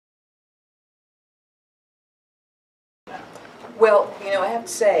Well, you know, I have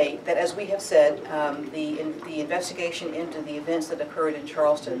to say that, as we have said, the investigation into the events that occurred in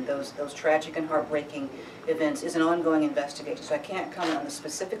Charleston, those tragic and heartbreaking events, is an ongoing investigation. So I can't comment on the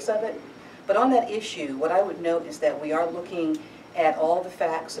specifics of it. But on that issue, what I would note is that we are looking at all the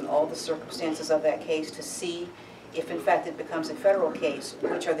facts and all the circumstances of that case to see if in fact it becomes a federal case,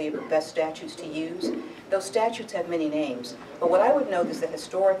 which are the best statutes to use. Those statutes have many names, but what I would note is that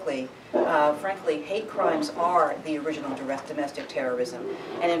historically, frankly, hate crimes are the original direct domestic terrorism.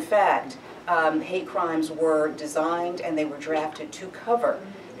 And in fact, hate crimes were designed and they were drafted to cover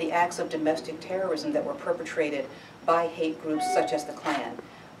the acts of domestic terrorism that were perpetrated by hate groups such as the Klan,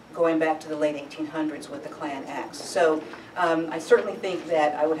 going back to the late 1800s with the Klan Acts. So I certainly think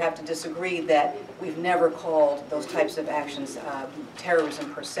that I would have to disagree that we've never called those types of actions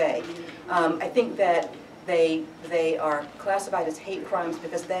terrorism per se. I think that they are classified as hate crimes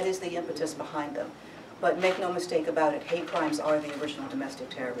because that is the impetus behind them. But make no mistake about it, hate crimes are the original domestic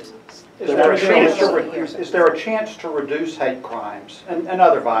terrorism. Is there a chance to reduce hate crimes and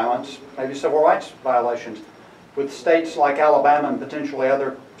other violence, maybe civil rights violations, with states like Alabama and potentially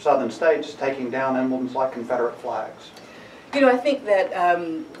other southern states taking down emblems like Confederate flags? You know, I think that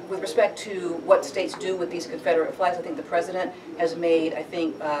with respect to what states do with these Confederate flags, I think the President has made, I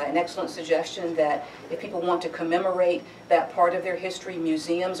think, an excellent suggestion that if people want to commemorate that part of their history,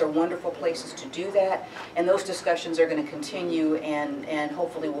 museums are wonderful places to do that, and those discussions are going to continue and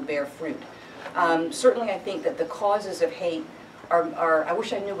hopefully will bear fruit. Certainly I think that the causes of hate are I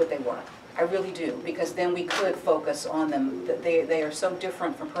wish I knew what they were. I really do, because then we could focus on them. They are so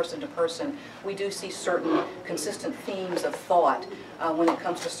different from person to person. We do see certain consistent themes of thought when it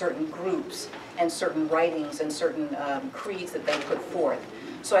comes to certain groups and certain writings and certain creeds that they put forth.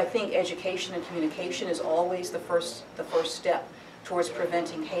 So I think education and communication is always the first step towards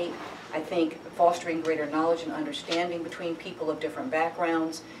preventing hate. I think fostering greater knowledge and understanding between people of different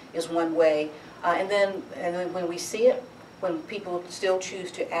backgrounds is one way. And then when we see it, when people still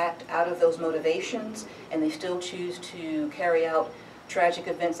choose to act out of those motivations and they still choose to carry out tragic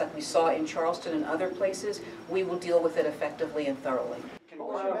events like we saw in Charleston and other places, we will deal with it effectively and thoroughly.